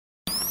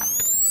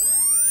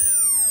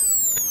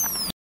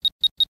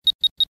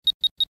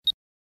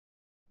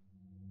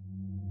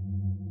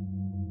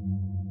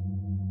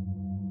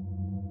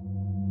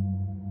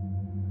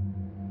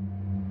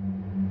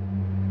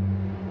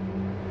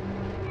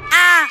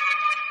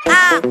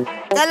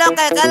¿Qué lo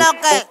que, qué lo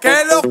que?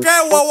 ¿Qué lo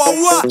que, guau, guau,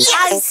 guau?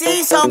 Ay,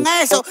 sí, son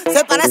esos.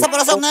 Se parece,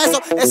 pero son esos.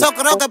 Eso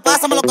creo que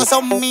pásame lo que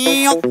son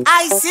míos.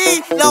 Ay,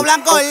 sí, los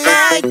blancos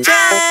leche.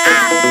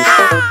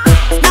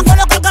 Blanco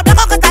lo creo que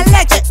blanco que está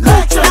leche.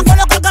 Blanco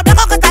lo creo que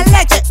blanco que está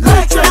leche.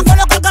 Blanco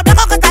lo creo que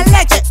blanco que está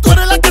leche. Tú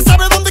eres la que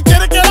sabe dónde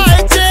quiere que la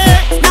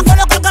eche. Blanco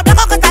lo creo que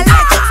blanco que está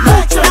leche.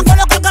 Blanco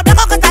lo creo que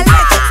blanco que está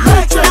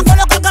leche. Blanco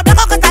lo creo que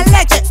blanco que está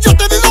leche. Yo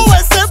te di 2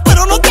 veces,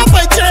 pero no te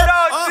apeche.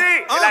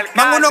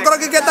 Van unos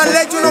Croki que están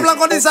leche, unos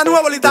blancos ni San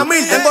Nuevo,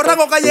 Litamil. Tengo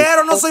rango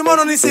callejero, no soy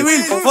mono ni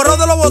civil. Forro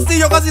de los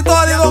bolsillos, casi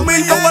todas de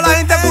 2000. Pongo la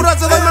gente curra,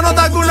 se doy menos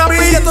que una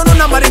mil. Y esto no es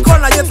una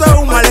maricona, y esto es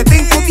un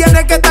maletín. Tú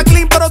tienes que estar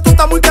clean, pero tú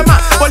estás muy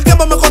quemado. Por el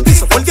tiempo me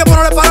cotizo, por el tiempo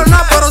no le paro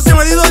nada. Pero si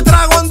me di doy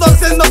trago, ando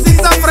haciendo sin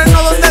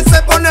freno donde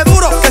se pone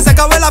duro. Que se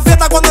acabe la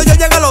fiesta cuando yo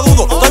llegue, lo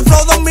dudo. Estoy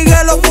flow Don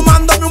Miguelo,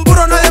 fumándome un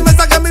puro. Nadie me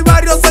saque en mi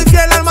barrio, soy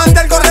fiel al man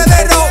del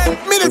corredero.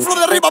 Mira el flow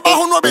de arriba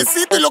abajo,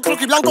 nuevecito. Y los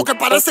Croki blancos que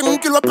parecen 1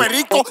 kilo de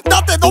perico.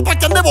 Date 2 pa'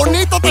 que ande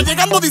bonito. Está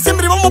llegando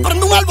diciembre y vamos a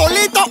prender un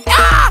arbolito.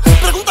 ¡Ah!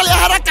 Pregúntale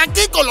a Haraca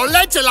Kiko, los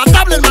leche, la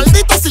tabla, el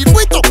maldito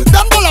circuito.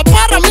 Dando la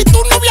parra, a mí tú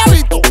no había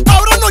visto.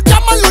 Ahora nos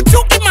llaman los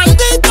chuki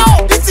malditos.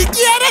 Y si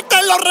quieres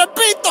te lo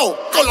repito.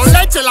 Con los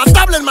leche, la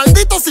tabla, el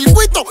maldito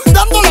circuito.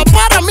 Dando la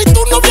parra, a mí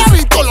tú no había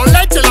visto. Los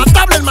leche, la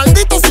tabla, el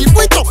maldito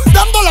circuito.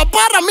 Dando la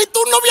parra, a mí tú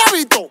no había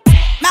visto.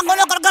 Blanco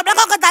lo creo que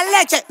blanco que está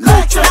leche.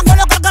 Blanco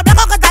lo creo que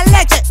blanco que está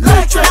leche.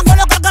 Blanco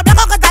lo creo que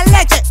blanco que está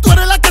leche. Tú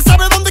eres la que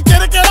sabe dónde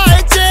quiere que la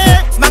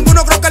eche. Mango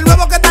uno creo que el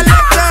nuevo que está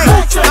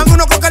leche. Mango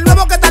uno creo que el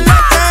nuevo que está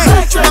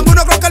leche. Mango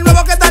uno creo que el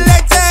nuevo que está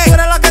leche. Tú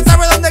eres la que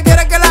sabe dónde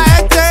quiere que la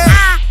eche.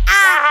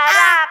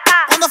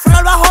 Cuando freno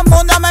el bajo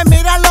mundo me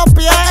mira los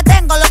pies. Que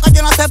tengo lo que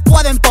yo no se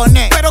pueden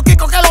poner. Pero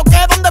Kiko, ¿qué lo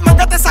que? ¿Dónde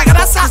mangaste esa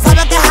grasa? Tú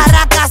sabes que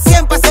Haraca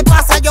siempre se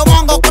pasa. Yo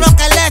mongo, creo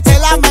que leche,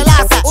 la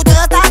melaza.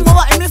 Ustedes están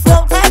como en mi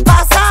flow, ¿qué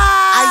pasa?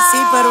 Ay, sí,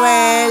 pero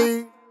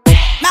él.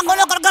 Mango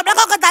lo creo que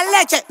blanco que está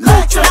leche.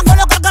 Blanco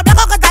lo creo que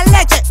blanco que está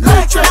leche.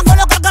 Blanco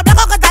lo creo que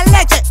blanco que está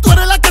leche. Tú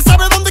eres la que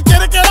sabe dónde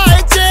quiere que la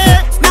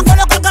eche. Blanco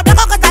lo creo que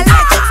blanco que está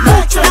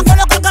leche. Blanco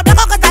lo creo que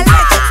blanco que está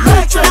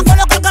leche. Blanco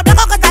lo creo que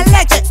blanco que está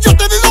leche. Yo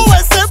te di 2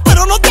 veces,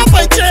 pero no te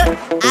apeche.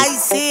 Ay,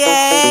 sí,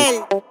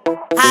 él.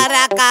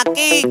 Haraca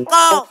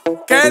Kiko.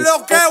 ¿Qué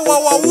lo que,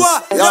 guau, guau,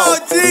 guau?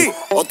 Rochy.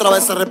 Otra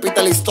vez se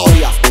repite la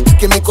historia.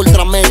 Quimico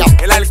ultra mega.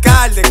 El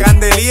alcalde,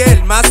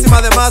 Candelier,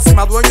 máxima de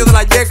máxima, dueño de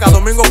la yeca.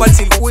 Domingo para el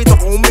circuito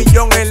con 1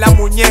 millón en la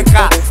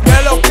muñeca.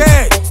 ¿Qué lo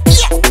que?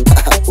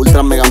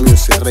 Ultra mega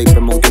music, Rey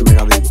Monkey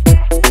Mega Divo.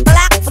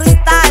 Black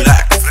Freestyle.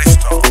 Black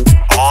Freestyle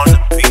on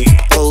the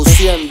beat.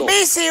 Produciendo.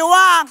 BC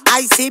One.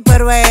 Ay, sí,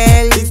 pero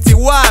él.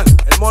 61,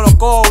 el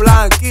monoco,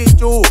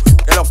 blanquichu.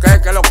 ¿Qué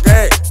lo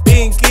que?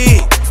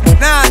 Pinky,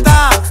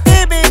 nada.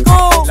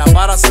 Quimico. La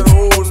para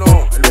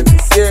 01, el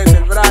 27,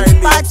 el Braille.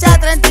 Pacha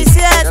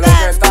 37. ¿Qué lo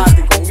que,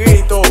 Tati,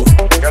 Conguito?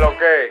 ¿Qué lo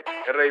que?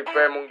 RIP,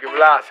 Monkey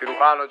Blas,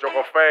 cirujano,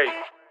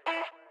 Chocofey.